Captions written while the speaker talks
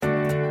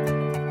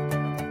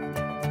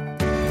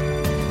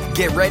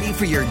Get ready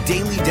for your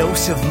daily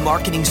dose of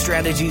marketing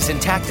strategies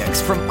and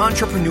tactics from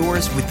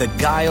entrepreneurs with the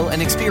guile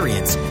and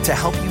experience to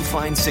help you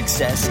find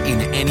success in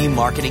any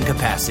marketing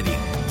capacity.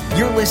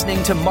 You're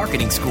listening to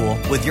Marketing School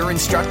with your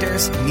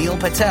instructors, Neil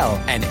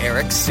Patel and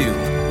Eric Siu.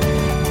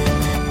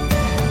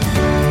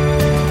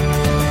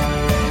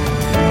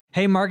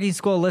 Hey, Marketing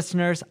School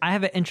listeners, I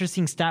have an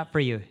interesting stat for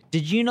you.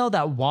 Did you know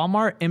that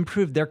Walmart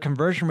improved their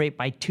conversion rate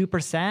by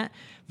 2%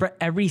 for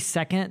every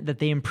second that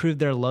they improved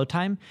their load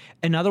time?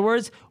 In other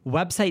words,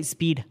 website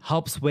speed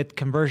helps with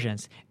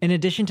conversions. In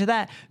addition to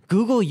that,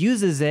 Google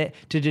uses it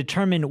to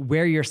determine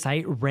where your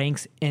site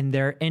ranks in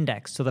their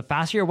index. So the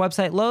faster your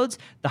website loads,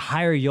 the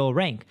higher you'll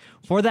rank.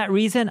 For that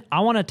reason, I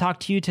want to talk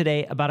to you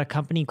today about a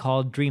company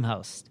called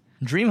DreamHost.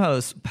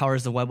 DreamHost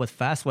powers the web with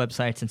fast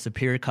websites and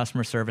superior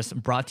customer service,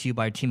 brought to you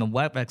by a team of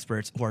web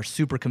experts who are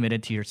super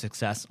committed to your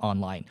success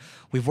online.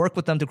 We've worked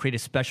with them to create a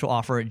special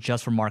offer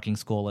just for Marketing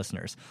School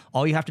listeners.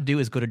 All you have to do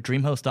is go to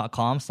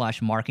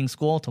dreamhost.com/marketing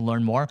school to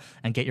learn more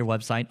and get your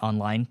website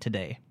online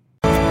today.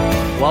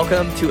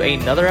 Welcome to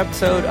another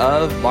episode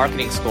of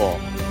Marketing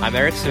School. I'm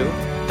Eric Siu.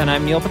 And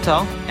I'm Neil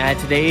Patel. And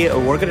today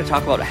we're going to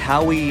talk about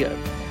how we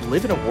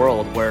live in a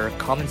world where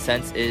common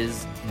sense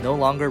is no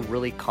longer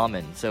really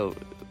common. So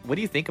what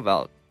do you think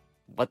about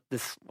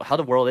how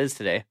the world is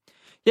today?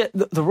 Yeah,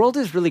 the world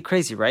is really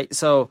crazy, right?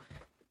 So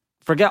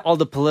forget all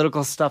the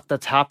political stuff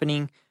that's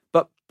happening.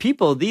 But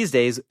people these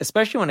days,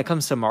 especially when it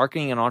comes to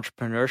marketing and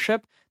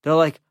entrepreneurship, they're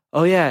like,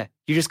 oh yeah,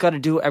 you just got to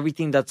do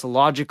everything that's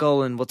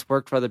logical and what's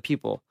worked for other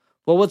people.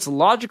 Well, what's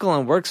logical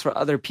and works for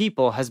other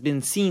people has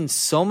been seen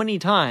so many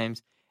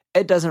times,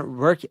 it doesn't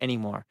work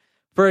anymore.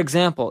 For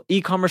example,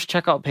 e-commerce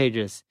checkout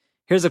pages.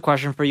 Here's a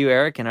question for you,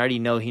 Eric, and I already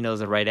know he knows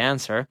the right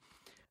answer.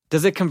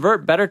 Does it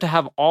convert better to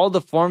have all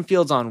the form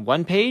fields on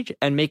one page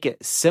and make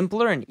it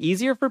simpler and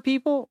easier for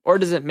people? Or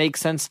does it make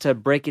sense to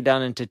break it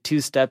down into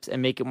 2 steps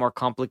and make it more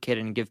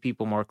complicated and give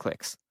people more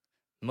clicks?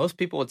 Most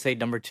people would say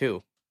number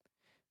 2.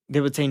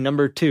 They would say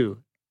number 2,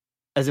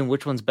 as in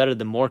which one's better,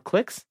 the more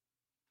clicks?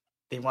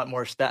 They want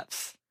more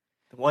steps.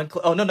 Most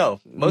people are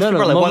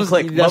like one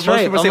click. Most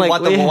people say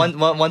want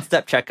the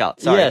one-step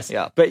checkout. Sorry. Yes,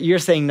 yeah. But you're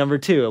saying number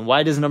 2. And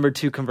why does number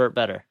 2 convert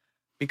better?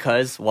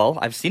 Because, well,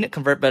 I've seen it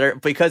convert better.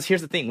 Because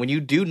here's the thing: when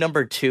you do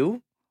number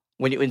 2,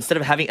 instead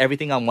of having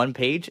everything on one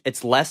page,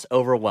 it's less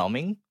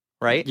overwhelming,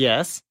 right?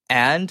 Yes.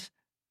 And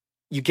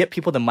you get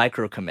people to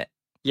micro commit.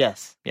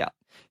 Yes. Yeah.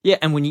 Yeah,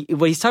 and what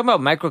he's talking about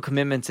micro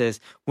commitments is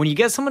when you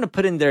get someone to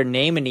put in their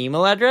name and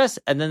email address,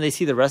 and then they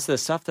see the rest of the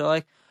stuff, they're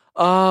like,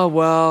 oh,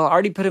 well, I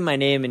already put in my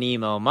name and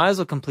email. Might as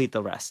well complete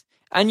the rest.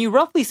 And you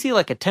roughly see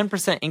like a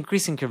 10%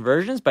 increase in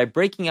conversions by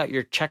breaking out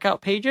your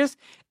checkout pages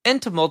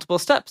into multiple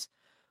steps.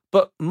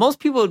 But most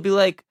people would be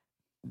like,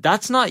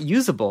 that's not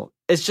usable.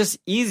 It's just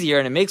easier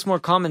and it makes more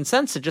common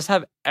sense to just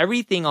have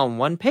everything on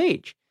one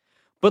page.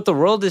 But the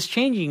world is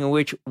changing in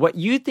which what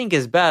you think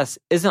is best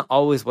isn't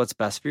always what's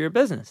best for your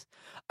business.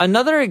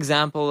 Another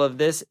example of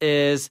this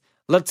is,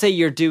 let's say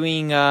you're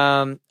doing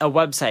a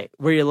website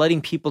where you're letting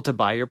people to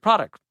buy your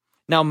product.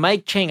 Now,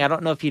 Mike Chang, I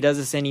don't know if he does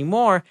this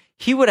anymore,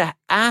 he would have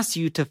asked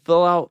you to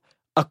fill out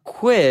a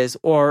quiz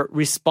or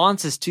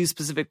responses to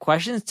specific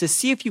questions to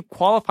see if you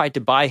qualify to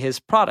buy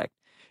his product.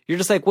 You're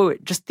just like,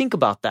 wait, just think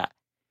about that.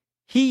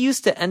 He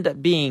used to end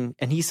up being,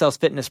 and he sells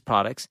fitness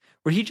products,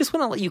 where he just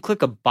wouldn't let you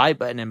click a buy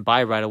button and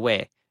buy right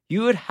away.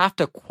 You would have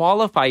to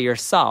qualify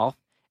yourself,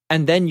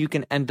 and then you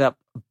can end up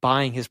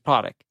buying his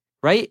product,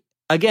 right?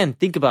 Again,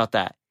 think about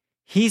that.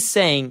 He's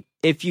saying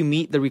if you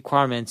meet the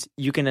requirements,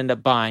 you can end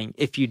up buying.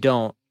 If you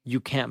don't, you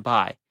can't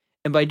buy.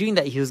 And by doing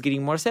that, he was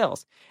getting more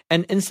sales.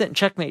 And Instant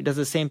Checkmate does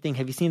the same thing.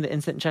 Have you seen the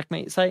Instant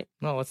Checkmate site?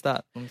 No, what's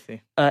that? Let me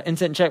see.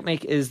 Instant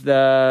Checkmate is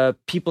the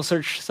people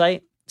search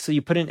site. So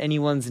you put in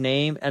anyone's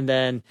name and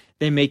then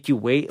they make you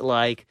wait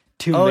like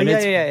 2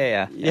 minutes.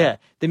 Yeah.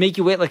 They make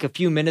you wait like a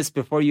few minutes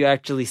before you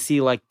actually see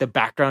like the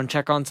background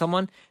check on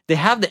someone. They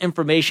have the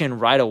information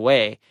right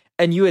away.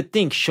 And you would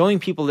think showing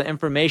people the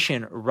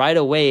information right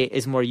away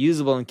is more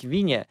usable and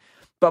convenient.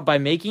 But by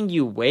making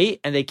you wait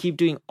and they keep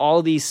doing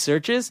all these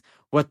searches,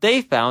 what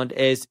they found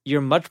is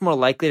you're much more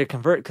likely to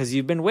convert because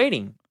you've been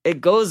waiting. It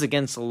goes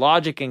against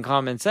logic and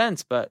common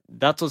sense, but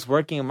that's what's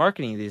working in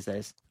marketing these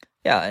days.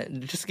 Yeah,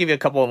 just to give you a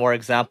couple of more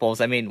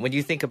examples. I mean, when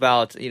you think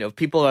about,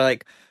 people are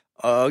like,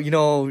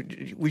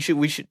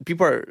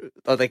 people are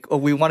like, oh,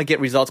 we want to get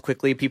results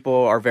quickly. People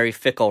are very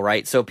fickle,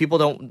 right? So people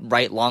don't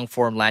write long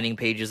form landing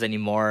pages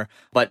anymore.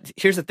 But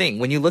here's the thing.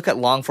 When you look at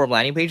long form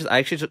landing pages, I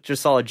actually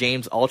just saw a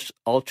James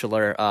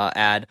Altshuler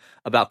ad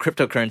about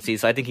cryptocurrencies.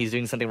 So I think he's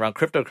doing something around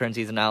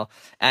cryptocurrencies now.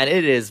 And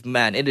it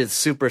is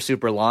super,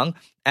 super long.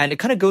 And it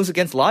kind of goes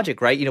against logic,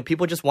 right?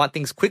 People just want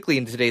things quickly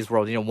in today's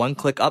world.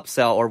 One-click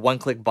upsell or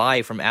one-click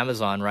buy from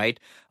Amazon, right?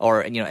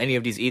 Or, any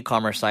of these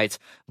e-commerce sites.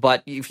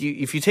 But if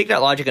you take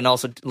that logic and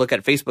also look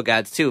at Facebook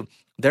ads too,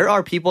 There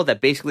are people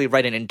that basically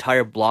write an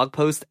entire blog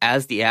post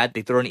as the ad.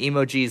 They throw in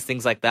emojis,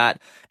 things like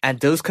that, and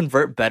those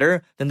convert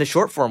better than the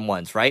short form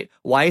ones, right?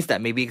 Why is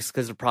that? Maybe it's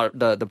because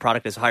the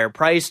product is higher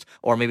priced,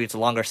 or maybe it's a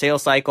longer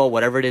sales cycle,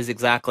 whatever it is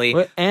exactly.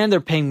 And they're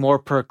paying more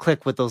per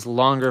click with those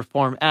longer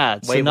form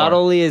ads. Way so not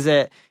more. only is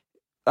it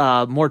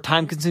more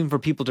time consuming for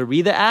people to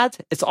read the ads,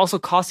 it's also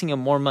costing them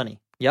more money.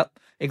 Yep,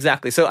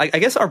 exactly. So I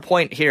guess our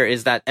point here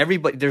is that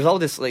everybody, there's all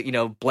this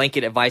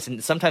blanket advice,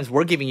 and sometimes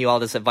we're giving you all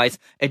this advice.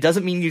 It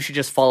doesn't mean you should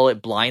just follow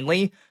it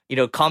blindly.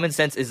 Common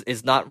sense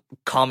is not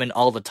common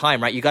all the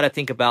time, right? You got to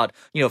think about,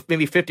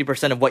 maybe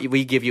 50% of what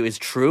we give you is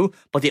true,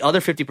 but the other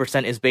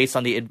 50% is based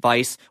on the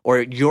advice or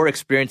your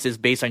experiences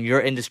based on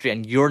your industry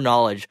and your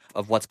knowledge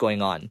of what's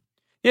going on.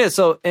 Yeah.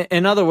 So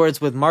in other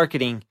words, with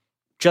marketing,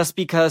 just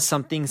because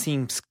something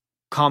seems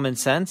common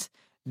sense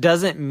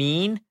doesn't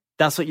mean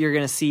that's what you're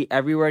going to see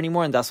everywhere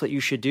anymore, and that's what you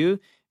should do,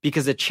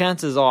 because the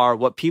chances are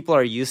what people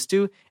are used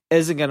to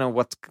isn't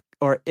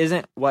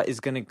what is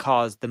going to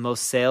cause the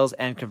most sales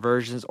and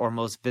conversions or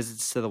most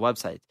visits to the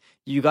website.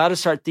 You got to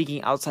start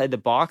thinking outside the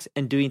box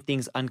and doing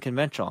things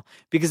unconventional,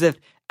 because if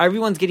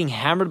everyone's getting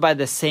hammered by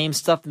the same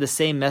stuff, the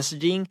same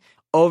messaging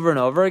over and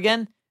over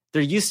again,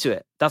 they're used to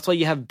it. That's why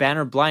you have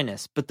banner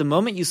blindness. But the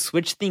moment you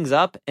switch things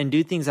up and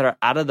do things that are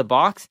out of the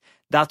box,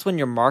 that's when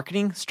your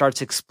marketing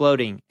starts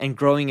exploding and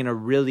growing in a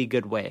really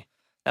good way.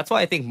 That's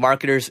why I think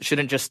marketers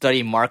shouldn't just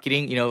study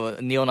marketing.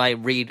 Neil and I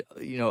read,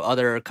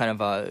 other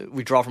kind of,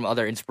 we draw from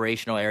other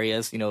inspirational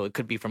areas. It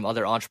could be from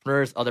other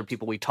entrepreneurs, other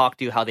people we talk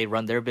to, how they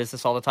run their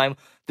business all the time.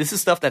 This is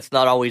stuff that's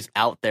not always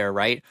out there,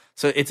 right?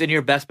 So it's in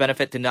your best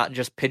benefit to not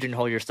just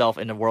pigeonhole yourself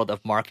in the world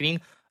of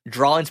marketing.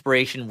 Draw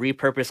inspiration,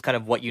 repurpose kind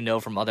of what you know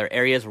from other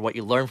areas or what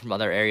you learn from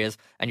other areas,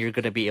 and you're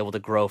going to be able to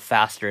grow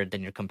faster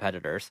than your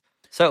competitors.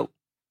 So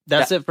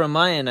that's it from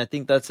my end. I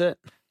think that's it.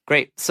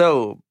 Great.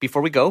 So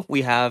before we go,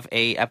 we have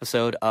a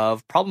episode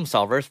of Problem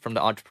Solvers from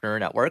the Entrepreneur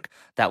Network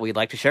that we'd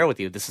like to share with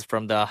you. This is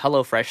from the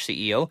HelloFresh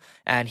CEO,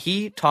 and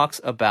he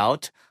talks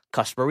about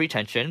customer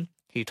retention.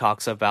 He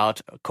talks about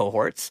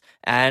cohorts,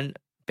 and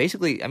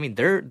basically, I mean,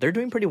 they're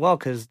doing pretty well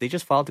because they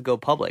just filed to go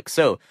public.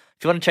 So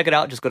if you want to check it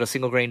out, just go to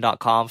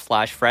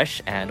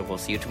singlegrain.com/fresh, and we'll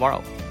see you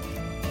tomorrow.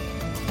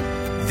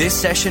 This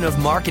session of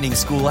Marketing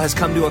School has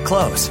come to a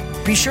close.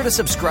 Be sure to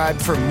subscribe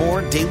for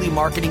more daily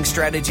marketing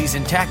strategies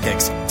and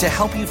tactics to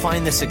help you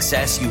find the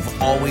success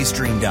you've always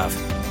dreamed of.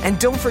 And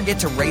don't forget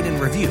to rate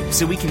and review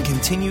so we can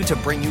continue to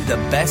bring you the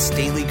best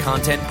daily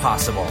content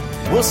possible.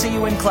 We'll see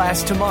you in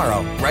class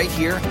tomorrow, right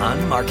here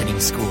on Marketing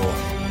School.